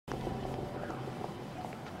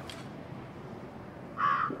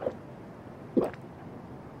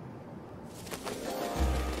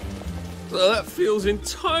Well, that feels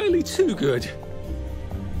entirely too good.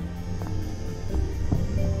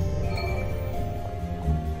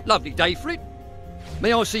 Lovely day for it.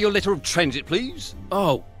 May I see your letter of transit, please?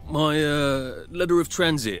 Oh, my, letter of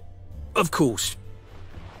transit. Of course.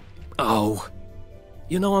 Oh.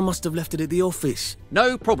 You know, I must have left it at the office.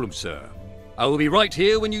 No problem, sir. I will be right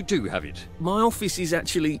here when you do have it. My office is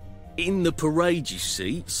actually in the parade, you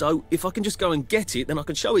see, so if I can just go and get it, then I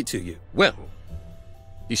can show it to you. Well,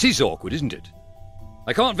 this is awkward, isn't it?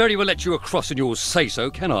 I can't very well let you across on your say-so,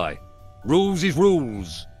 can I? Rules is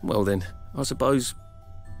rules. Well then, I suppose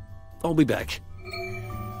I'll be back.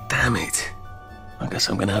 Damn it. I guess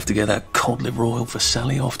I'm gonna have to get that cod liver oil for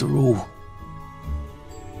Sally after all.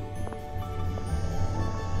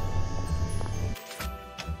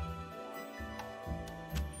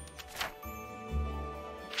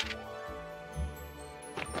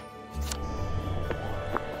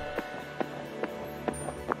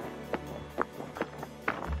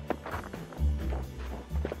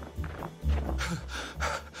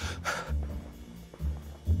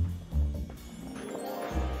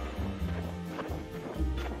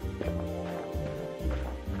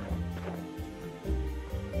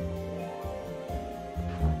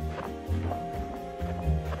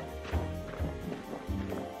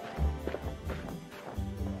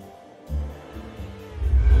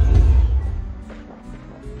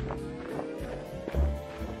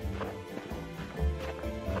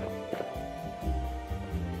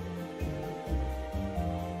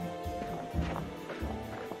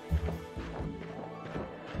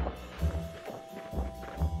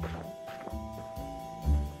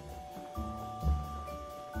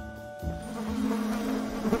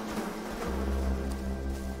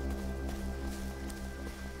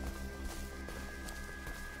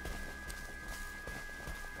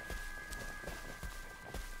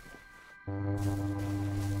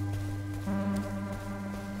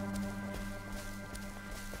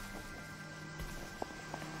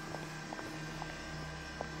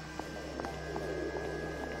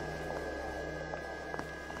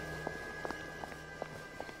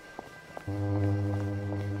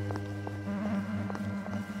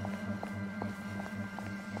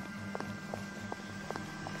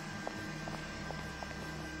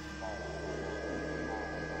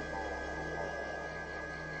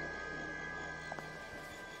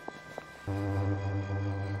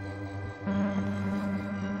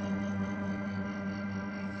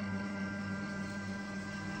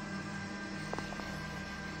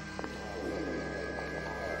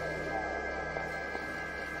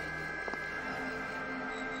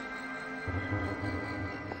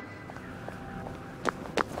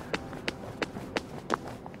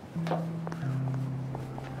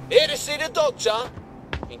 Here to see the doctor?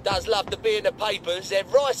 He does love to be in the papers, they're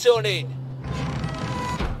right on in.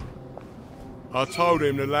 I told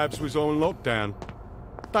him the labs was on lockdown.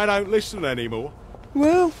 They don't listen anymore.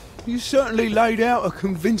 Well, you certainly laid out a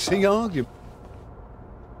convincing argument.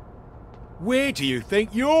 Where do you think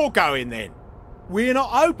you're going then? We're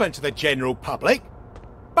not open to the general public.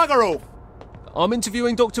 Bugger off! I'm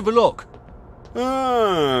interviewing Dr. Verloc.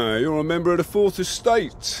 Ah, you're a member of the Fourth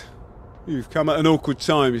Estate. You've come at an awkward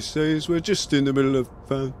time, you see, as we're just in the middle of,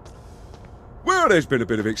 well, there's been a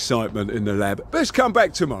bit of excitement in the lab. Best come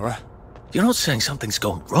back tomorrow. You're not saying something's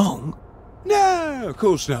gone wrong? No, of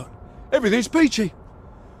course not. Everything's peachy.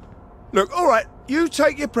 Look, all right, you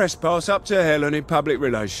take your press pass up to Helen in public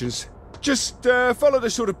relations. Just follow the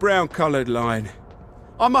sort of brown-coloured line.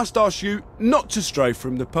 I must ask you not to stray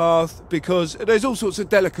from the path, because there's all sorts of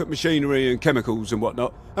delicate machinery and chemicals and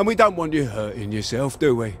whatnot, and we don't want you hurting yourself,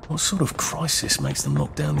 do we? What sort of crisis makes them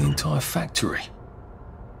lock down the entire factory?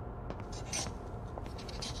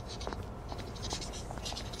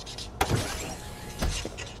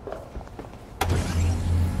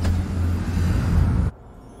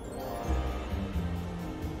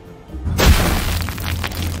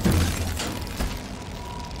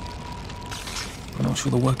 I'm not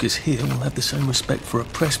sure the workers here will have the same respect for a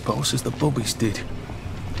press pass as the Bobbies did.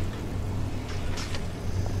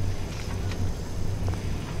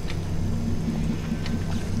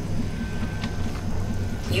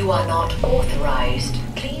 You are not authorized.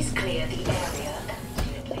 Please clear the area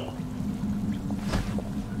immediately.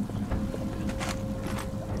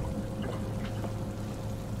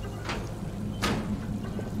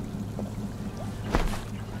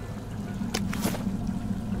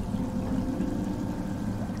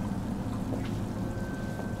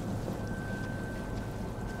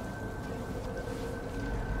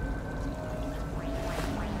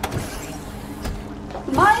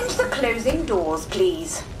 Mind the closing doors,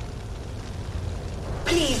 please.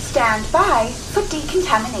 Please stand by for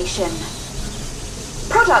decontamination.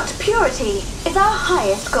 Product purity is our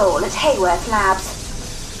highest goal at Haworth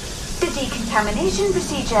Labs. The decontamination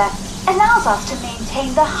procedure allows us to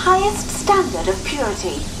maintain the highest standard of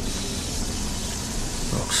purity.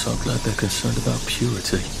 I'm so glad they're concerned about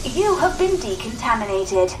purity. You have been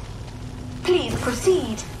decontaminated. Please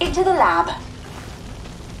proceed into the lab.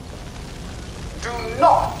 Do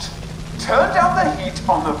not turn down the heat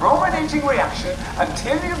on the brominating reaction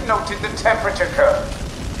until you've noted the temperature curve.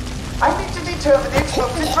 I need to determine the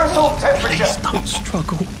explosive threshold temperature. Please don't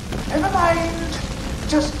struggle. Never mind.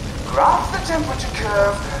 Just graph the temperature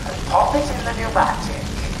curve and pop it in the pneumatic.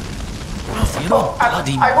 Ralph, you're not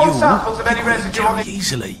bloody I want mule. samples of any People residue on carry the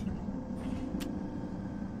easily.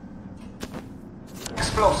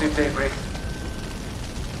 explosive debris.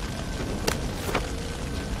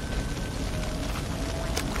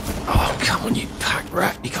 Oh, come on, you pack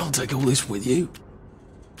rat. You can't take all this with you.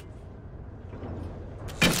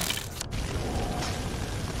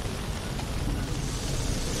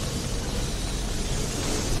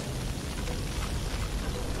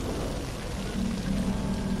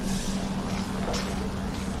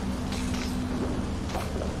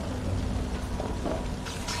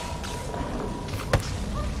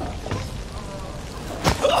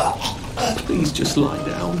 Please just lie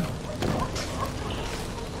down.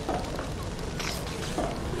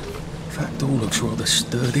 That door looks rather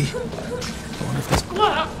sturdy. I wonder if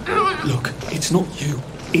there's... Look, it's not you.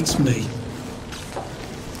 It's me.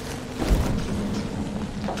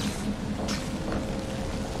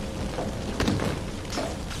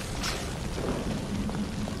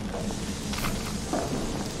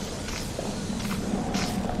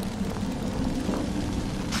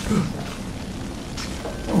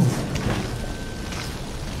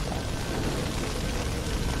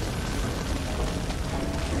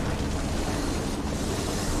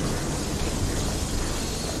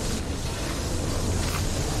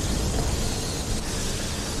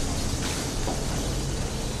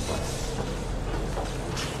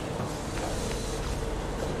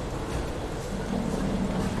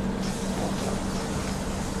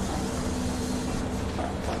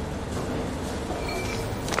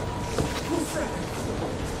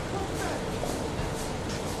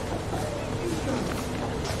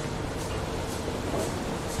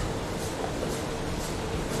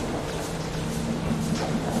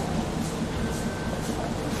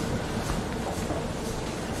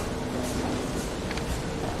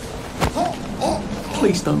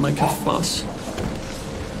 Please don't make a fuss.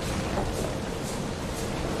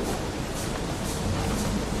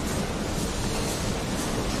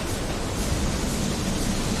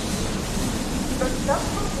 The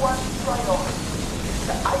number one priority is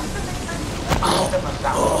to isolate the system of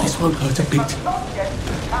Oh, this won't hurt a bit. but not yet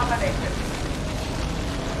contaminated.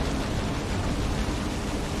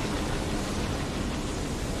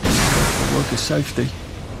 Worker safety.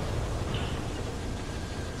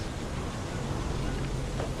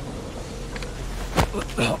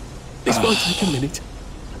 This won't take a minute.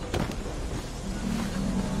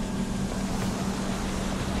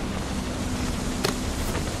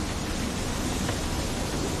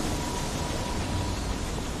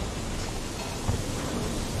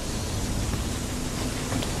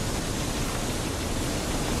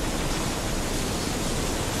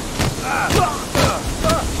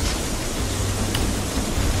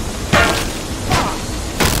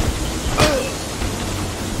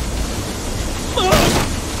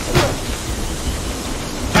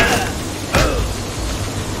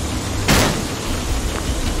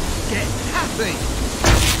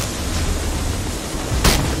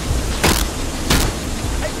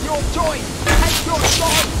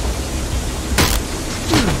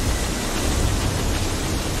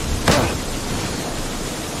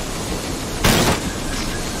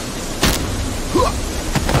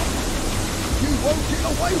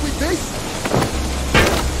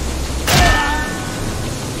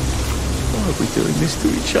 Why are we doing this to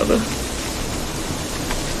each other?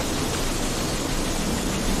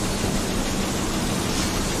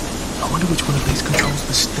 I wonder which one of these controls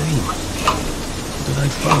the steam. Or do they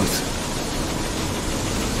both?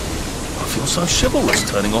 I feel so chivalrous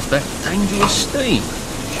turning off that dangerous steam.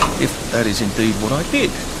 If that is indeed what I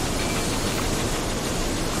did.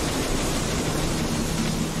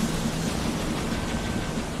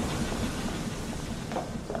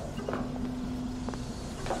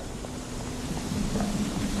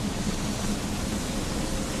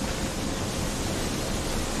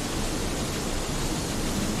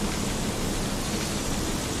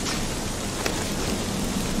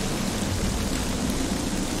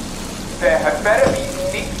 There had better be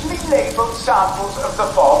neatly labelled samples of the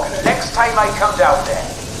fog next time I come down there.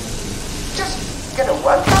 Just Get a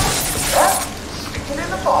work up, stick it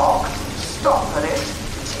in the box, stopper it,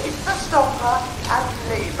 take the stopper and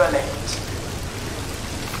label it.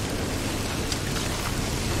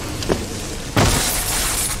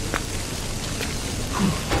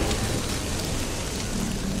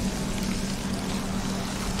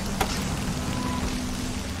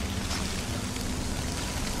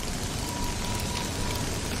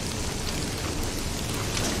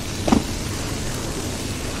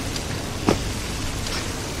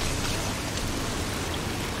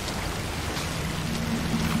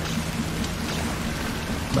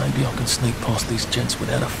 Maybe I can sneak past these gents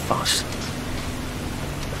without a fuss.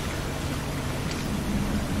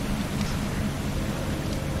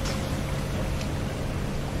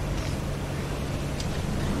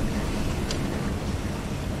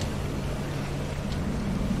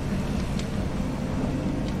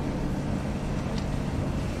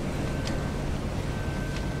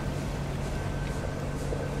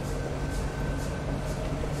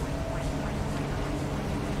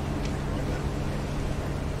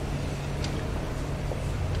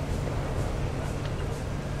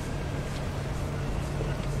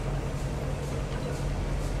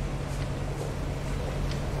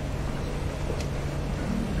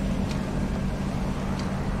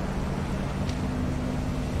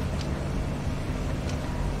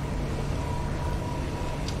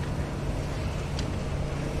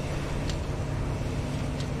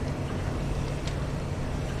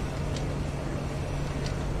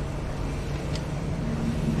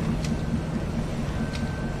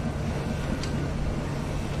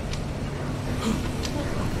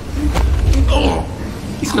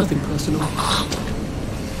 It's nothing personal.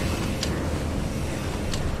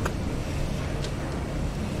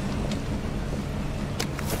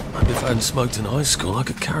 Maybe if I hadn't smoked in high school, I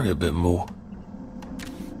could carry a bit more.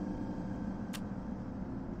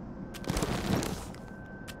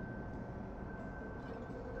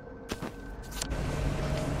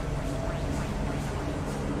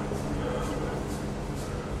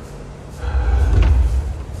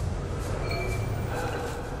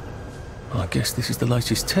 I guess this is the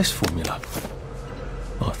latest test formula.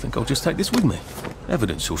 I think I'll just take this with me.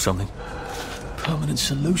 Evidence or something. Permanent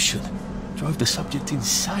solution. Drove the subject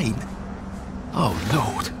insane. Oh,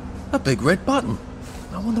 Lord. A big red button.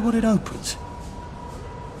 I wonder what it opens.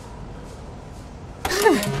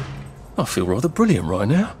 I feel rather brilliant right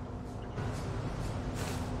now.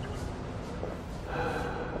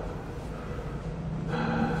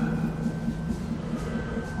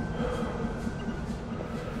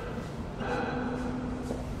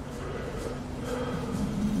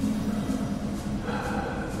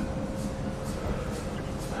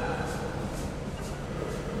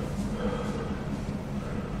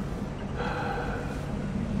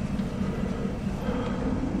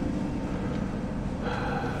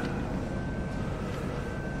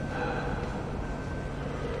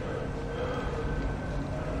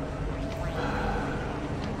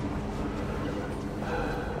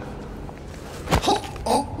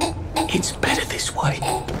 It's better this way.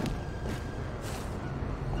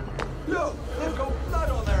 Look, they've got blood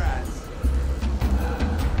on their hands.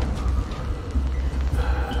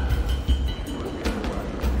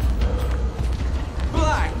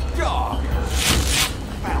 Black dog!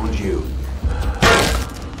 Found you.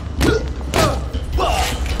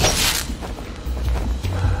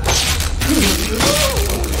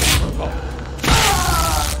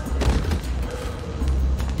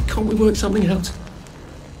 Can't we work something out?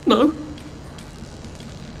 No?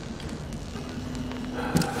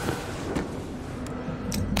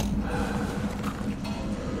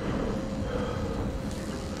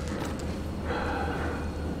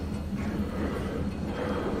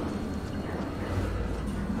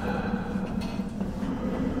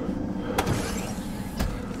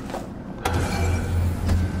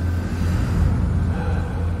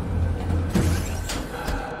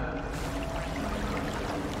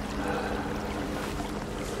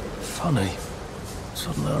 Funny.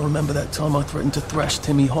 Suddenly I remember that time I threatened to thrash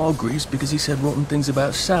Timmy Hargreaves because he said rotten things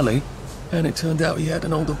about Sally, and it turned out he had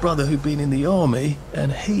an older brother who'd been in the army,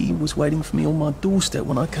 and he was waiting for me on my doorstep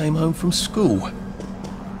when I came home from school.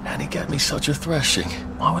 And he gave me such a thrashing.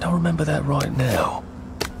 Why would I remember that right now?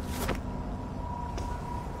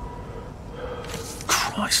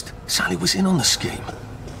 Christ, Sally was in on the scheme.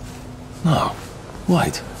 No,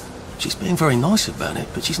 wait. She's being very nice about it,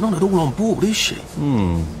 but she's not at all on board, is she?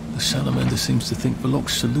 The salamander seems to think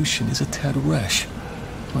Verloc's solution is a tad rash.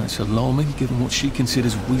 That's alarming, given what she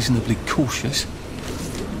considers reasonably cautious.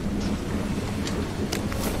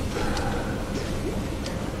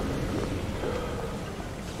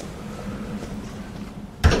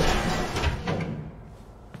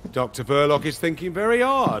 Dr. Verloc is thinking very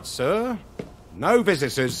hard, sir. No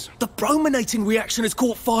visitors. The brominating reaction has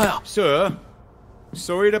caught fire. Sir,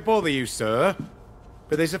 sorry to bother you, sir,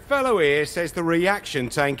 but there's a fellow here says the reaction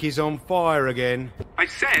tank is on fire again. I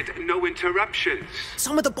said no interruptions.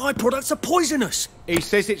 Some of the byproducts are poisonous. He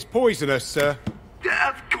says it's poisonous, sir.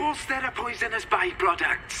 Of course there are poisonous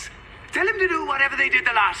byproducts. Tell him to do whatever they did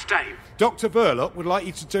the last time. Dr. Verloc would like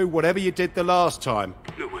you to do whatever you did the last time.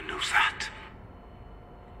 No one knows that.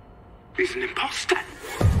 He's an imposter.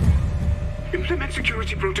 Implement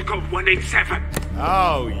Security Protocol 187.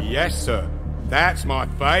 Oh, yes, sir. That's my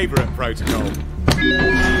favourite protocol.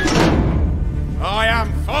 I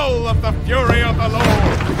am full of the fury of the Lord,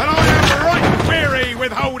 and I am right weary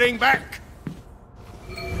with holding back.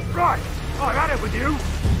 Right, I've had it with you.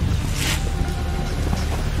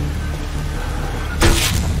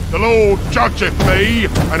 The Lord judgeth thee,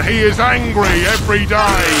 and he is angry every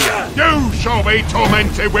day. You shall be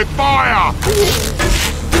tormented with fire.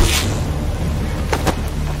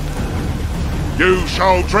 You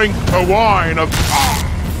shall drink the wine of...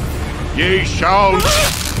 Ye shall...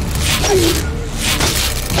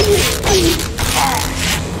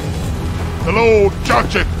 The Lord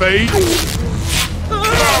judgeth thee.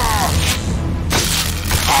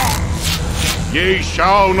 Ye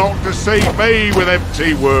shall not deceive me with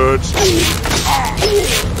empty words.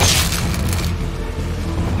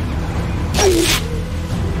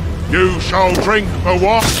 You shall drink the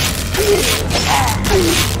what?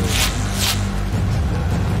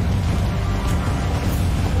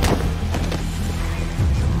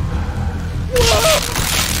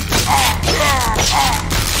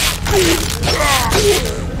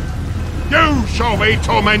 You shall be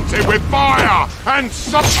tormented with fire and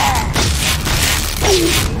suffer.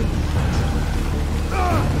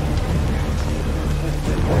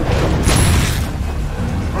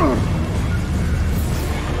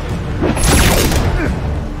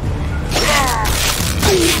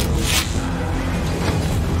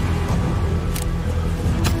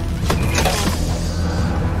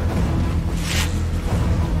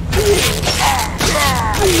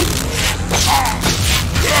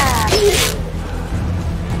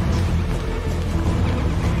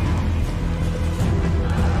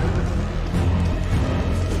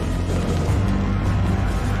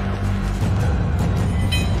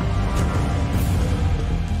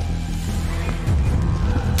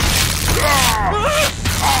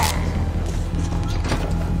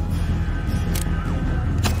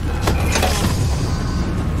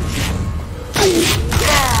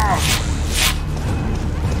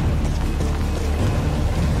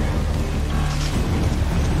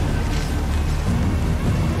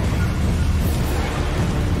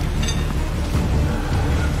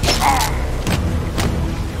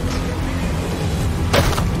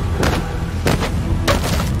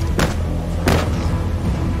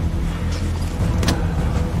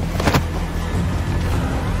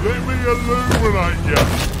 Illuminate you.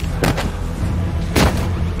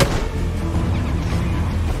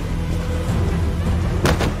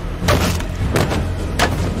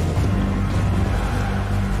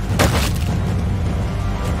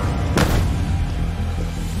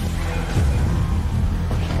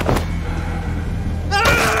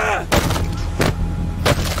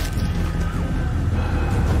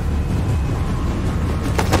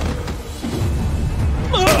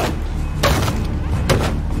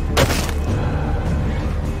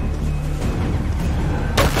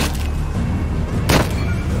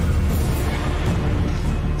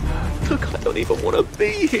 Look, I don't even want to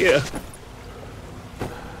be here.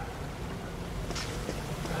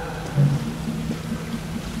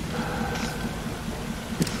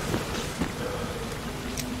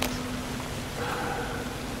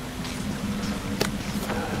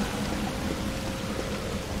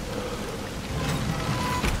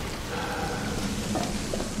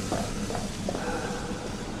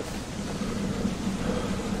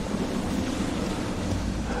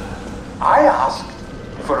 I asked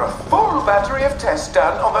for a full battery of tests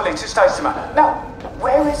done on the latest isomer. Now,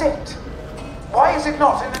 where is it? Why is it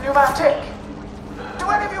not in the pneumatic? Do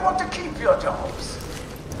any of you want to keep your jobs?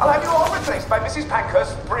 I'll have you all replaced by Mrs.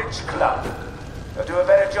 Pankhurst's Bridge Club. They'll do a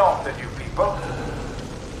better job than you people.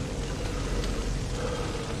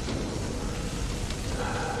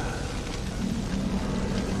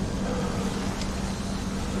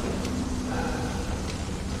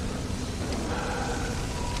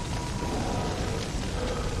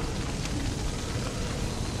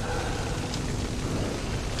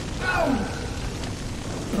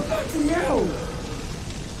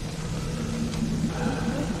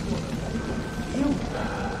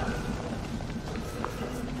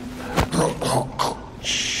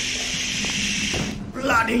 Shh.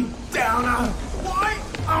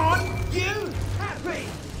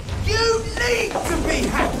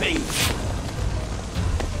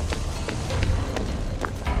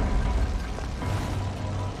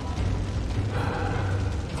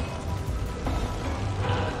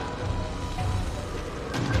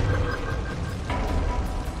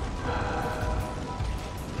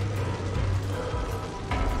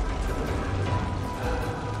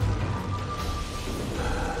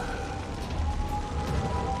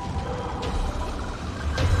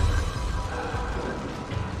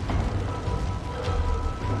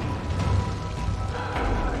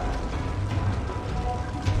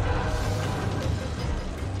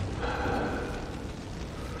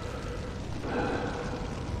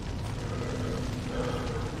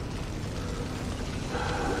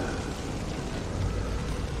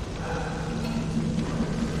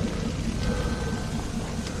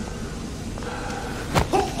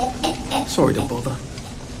 Sorry to bother.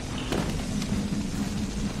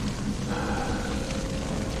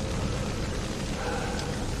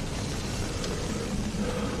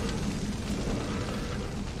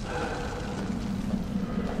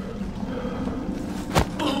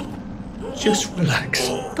 Just relax.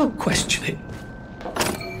 Don't question it.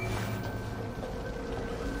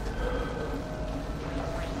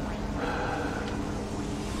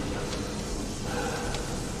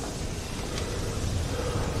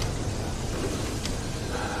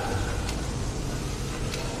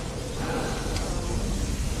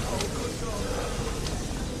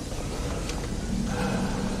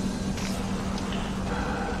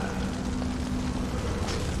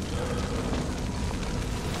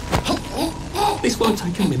 This won't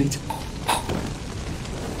take a minute.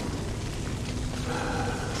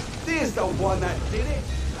 There's the one that did it.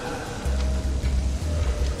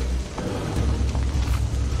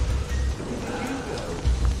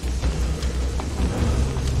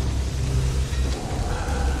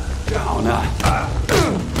 Oh, no.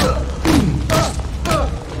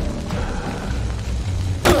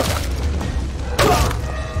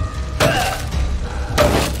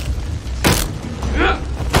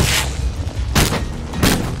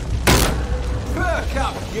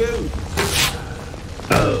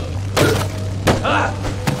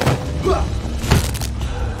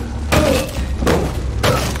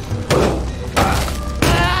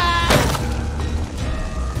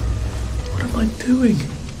 What am I doing?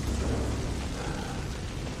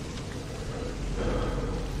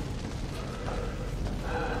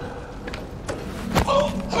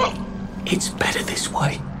 It's better this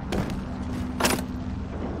way.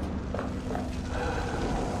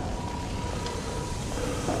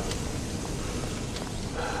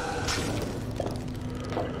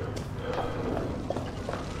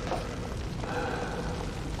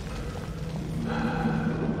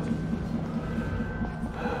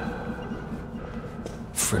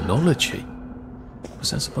 Phrenology?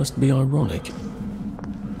 Was that supposed to be ironic?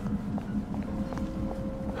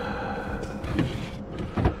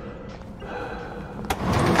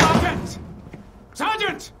 Sergeant!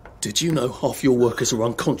 Sergeant! Did you know half your workers are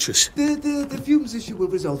unconscious? The fumes issue will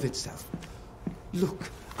resolve itself. Look,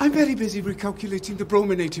 I'm very busy recalculating the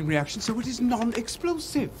brominating reaction, so it is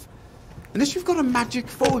non-explosive. Unless you've got a magic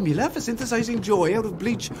formula for synthesizing joy out of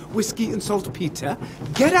bleach, whiskey and saltpeter,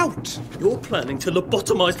 get out! You're planning to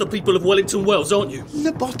lobotomize the people of Wellington Wells, aren't you?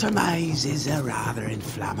 Lobotomize is a rather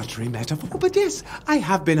inflammatory metaphor, but yes, I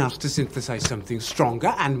have been asked to synthesize something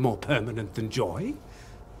stronger and more permanent than joy.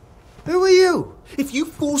 Who are you? If you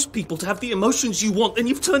force people to have the emotions you want, then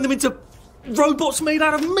you've turned them into robots made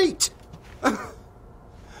out of meat! And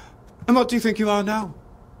what do you think you are now?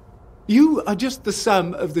 You are just the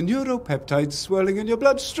sum of the neuropeptides swirling in your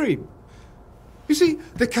bloodstream. You see,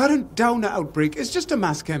 the current Downer outbreak is just a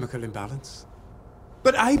mass chemical imbalance.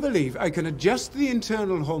 But I believe I can adjust the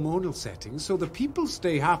internal hormonal settings so the people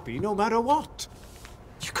stay happy no matter what.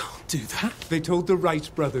 You can't do that. They told the Wright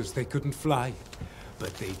brothers they couldn't fly,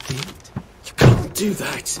 but they did. You can't do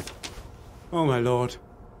that. Oh, my lord.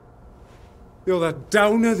 You're that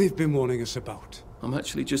Downer they've been warning us about. I'm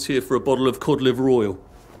actually just here for a bottle of cod liver oil.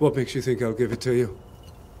 What makes you think I'll give it to you?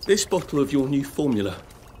 This bottle of your new formula.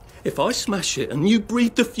 If I smash it and you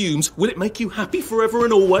breathe the fumes, will it make you happy forever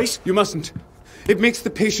and always? You mustn't. It makes the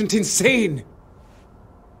patient insane.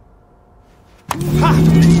 Ha!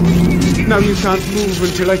 Now you can't move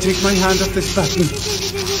until I take my hand off this button.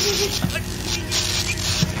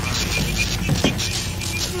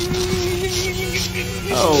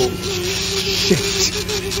 Oh, shit.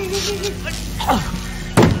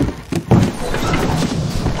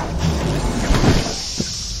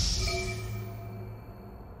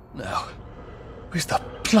 Now, where's the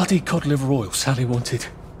bloody cod liver oil Sally wanted?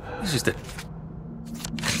 This is the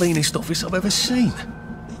cleanest office I've ever seen.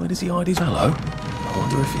 Where does he hide his hello? I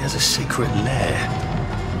wonder if he has a secret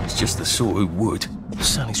lair. It's just the sort who would.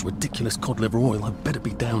 Sally's ridiculous cod liver oil had better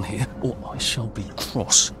be down here, or I shall be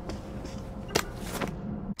cross.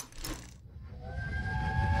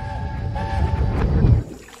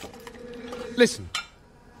 Listen,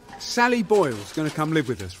 Sally Boyle's going to come live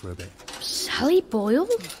with us for a bit. Sally Boyle?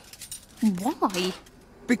 Why?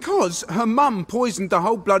 Because her mum poisoned the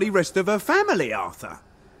whole bloody rest of her family, Arthur.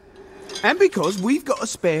 And because we've got a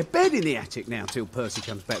spare bed in the attic now till Percy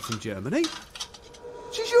comes back from Germany.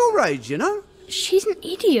 She's your age, you know. She's an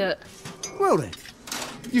idiot. Well then,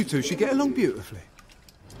 you two should get along beautifully.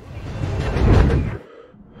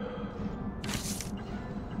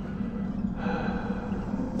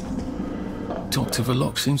 Dr.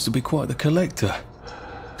 Verloc seems to be quite the collector.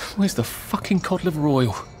 Where's the fucking cod liver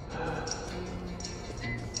oil?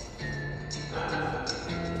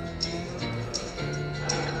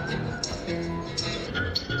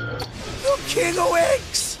 King of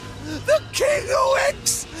X! The King of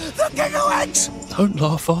X! The King of X! Don't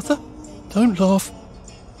laugh, Arthur. Don't laugh.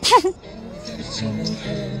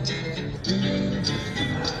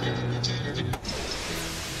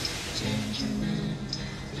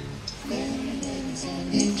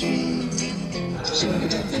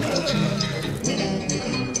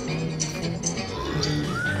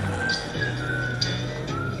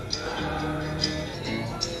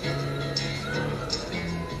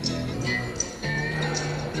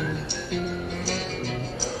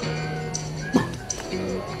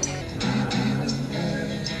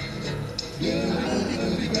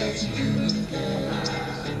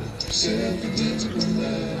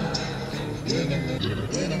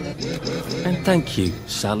 And thank you,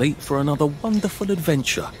 Sally, for another wonderful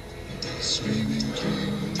adventure.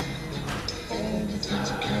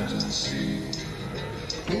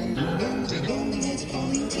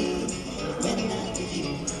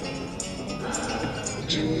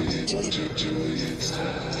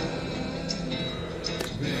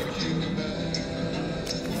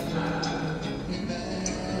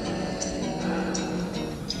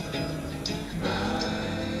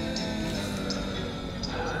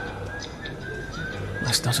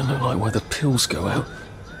 This doesn't look like where the pills go out.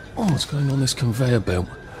 Oh, what's going on this conveyor belt?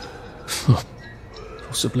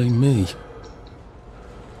 Possibly me.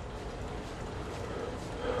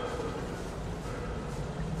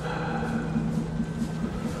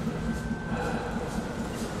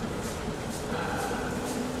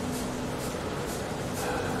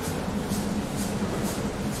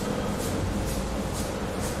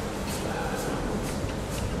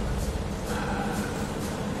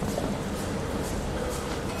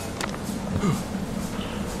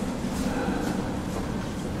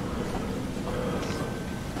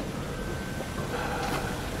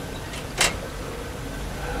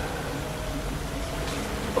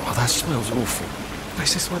 Oh, that smells awful.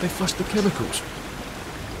 Is this where they flush the chemicals?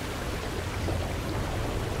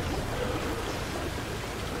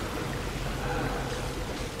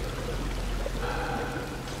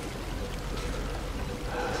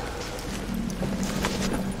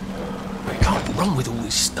 You can't run with all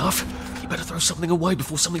this stuff. You better throw something away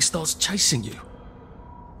before something starts chasing you.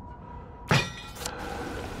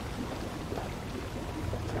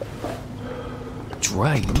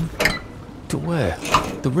 Drain? To where?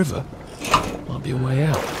 The river? Might be a way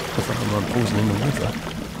out. If I don't mind poisoning the river.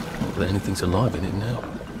 Not that anything's alive in it now.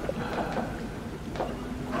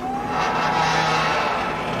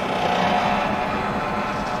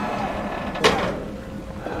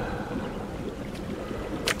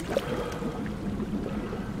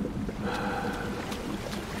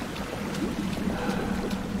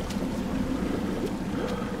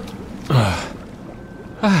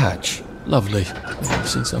 A hatch. Lovely. I've never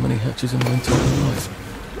seen so many hatches in my entire life.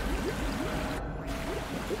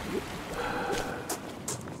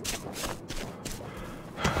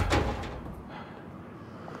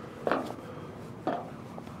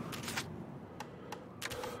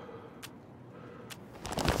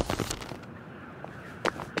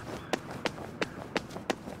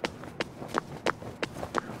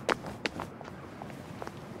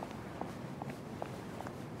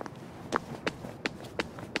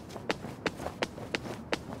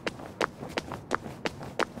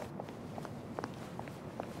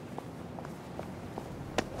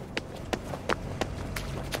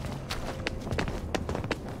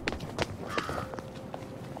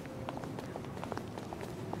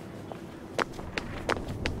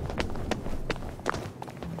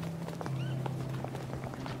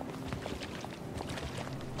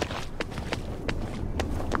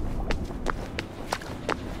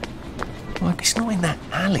 Like, it's not in that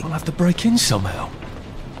alley. I'll have to break in somehow.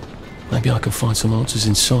 Maybe I can find some answers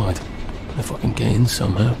inside, if I can get in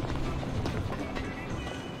somehow.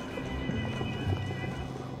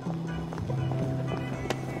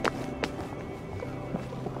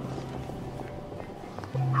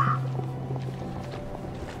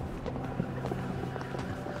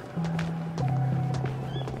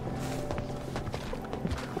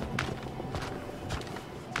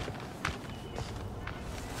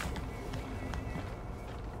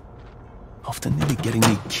 After nearly getting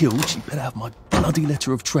me killed, she better have my bloody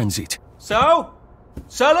letter of transit. So?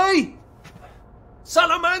 Sally?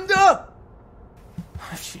 Salamander?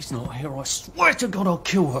 If she's not here, I swear to God I'll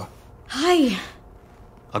kill her. Hi.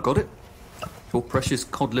 I got it. Your precious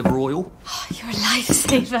cod liver oil. Oh, you're a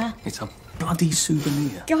lifesaver. It's a bloody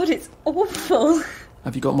souvenir. God, it's awful.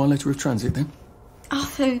 Have you got my letter of transit then?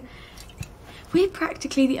 Arthur, we're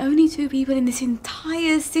practically the only two people in this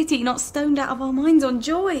entire city not stoned out of our minds on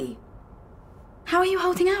joy. How are you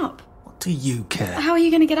holding up? What do you care? How are you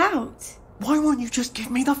going to get out? Why won't you just give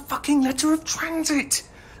me the fucking letter of transit?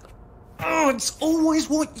 Oh, it's always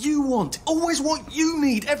what you want. Always what you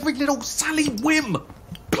need. Every little Sally whim.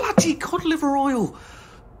 Bloody cod liver oil.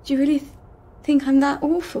 Do you really think I'm that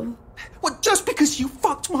awful? Well, just because you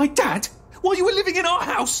fucked my dad while you were living in our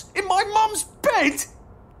house, in my mum's bed?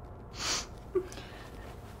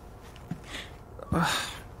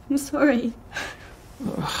 I'm sorry.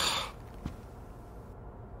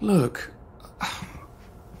 Look,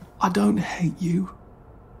 I don't hate you.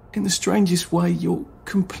 In the strangest way, you're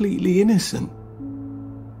completely innocent.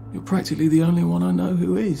 You're practically the only one I know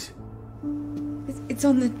who is. It's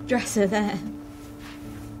on the dresser there.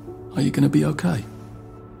 Are you going to be okay?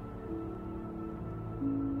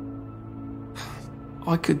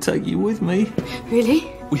 I could take you with me.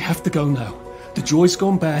 Really? We have to go now. The joy's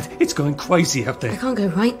gone bad. It's going crazy out there. I can't go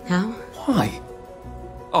right now. Why?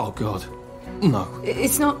 Oh, God. No.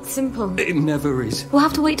 It's not simple. It never is. We'll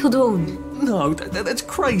have to wait till dawn. No, that's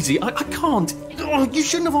crazy. I can't. Oh, you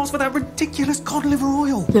shouldn't have asked for that ridiculous cod liver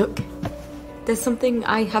oil. Look, there's something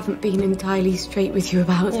I haven't been entirely straight with you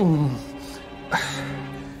about.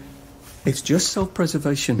 It's just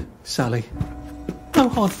self-preservation, Sally. No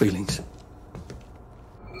hard feelings.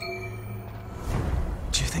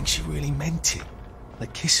 Do you think she really meant it? The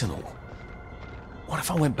kiss and all? What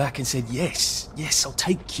if I went back and said, yes, I'll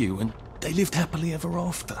take you, and they lived happily ever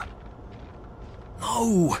after?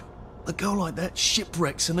 No! A girl like that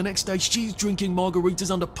shipwrecks, and the next day she's drinking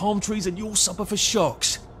margaritas under palm trees and you'll suffer for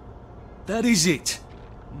shocks. That is it.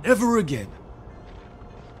 Never again.